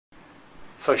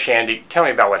So Shandi, tell me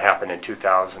about what happened in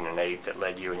 2008 that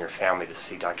led you and your family to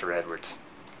see Dr. Edwards.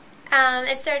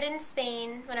 It started in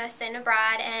Spain when I was studying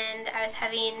abroad, and I was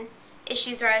having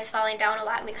issues where I was falling down a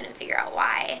lot and we couldn't figure out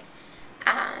why.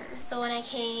 So when I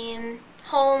came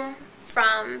home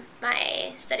from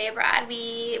my study abroad,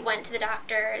 we went to the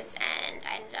doctors and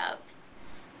I ended up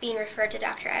being referred to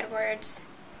Dr. Edwards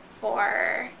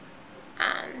for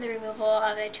the removal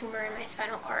of a tumor in my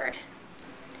spinal cord.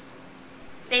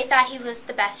 They thought he was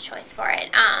the best choice for it.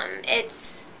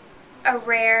 It's a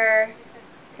rare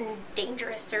and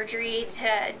dangerous surgery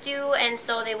to do, and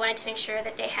so they wanted to make sure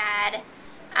that they had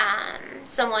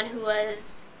someone who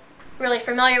was really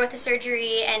familiar with the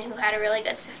surgery and who had a really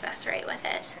good success rate with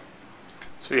it.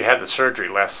 So you had the surgery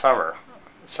last summer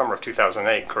of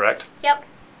 2008, correct? Yep.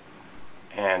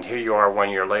 And here you are 1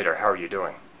 year later. How are you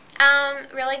doing?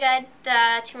 Really good.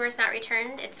 The tumor's not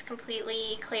returned. It's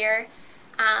completely clear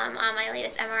on my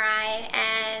latest MRI,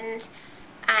 and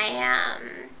I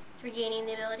am regaining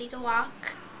the ability to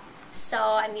walk. So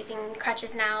I'm using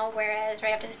crutches now, whereas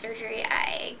right after the surgery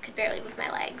I could barely move my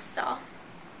legs. So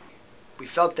we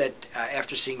felt that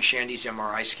after seeing Shandi's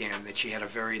MRI scan that she had a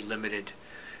very limited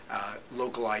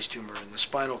localized tumor in the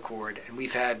spinal cord, and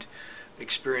we've had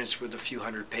experience with a few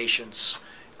hundred patients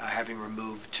having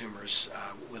removed tumors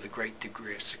with a great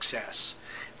degree of success.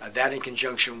 That in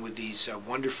conjunction with these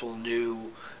wonderful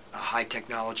new high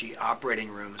technology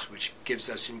operating rooms, which gives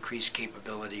us increased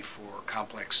capability for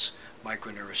complex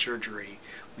microneurosurgery,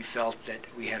 we felt that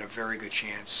we had a very good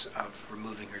chance of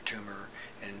removing her tumor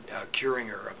and curing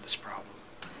her of this problem.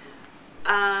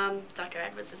 Dr.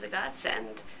 Edwards is a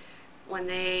godsend. When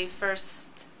they first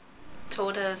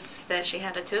told us that she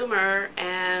had a tumor,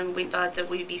 and we thought that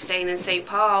we'd be staying in St.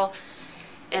 Paul,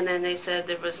 and then they said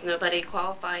there was nobody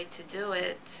qualified to do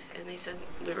it, and they said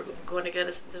we were going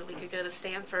to we could go to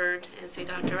Stanford and see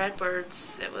Dr.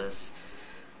 Edwards. It was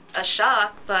a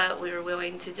shock, but we were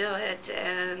willing to do it,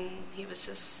 and he was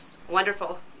just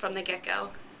wonderful from the get-go.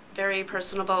 Very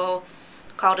personable,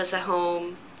 called us at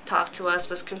home, talked to us,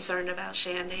 was concerned about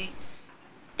Shandi.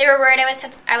 They were worried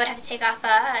I would have to take off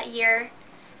a year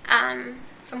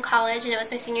from college, and it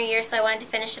was my senior year, so I wanted to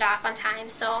finish it off on time,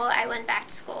 so I went back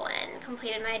to school and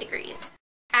completed my degrees.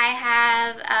 I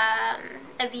have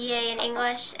a BA in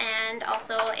English and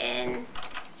also in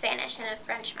Spanish and a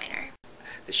French minor.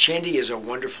 Shandi is a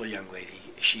wonderful young lady.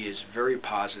 She is very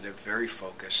positive, very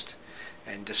focused,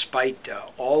 and despite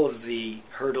all of the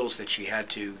hurdles that she had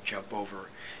to jump over,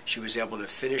 she was able to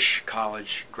finish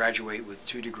college, graduate with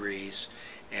 2 degrees,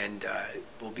 and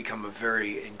will become a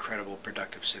very incredible,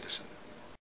 productive citizen.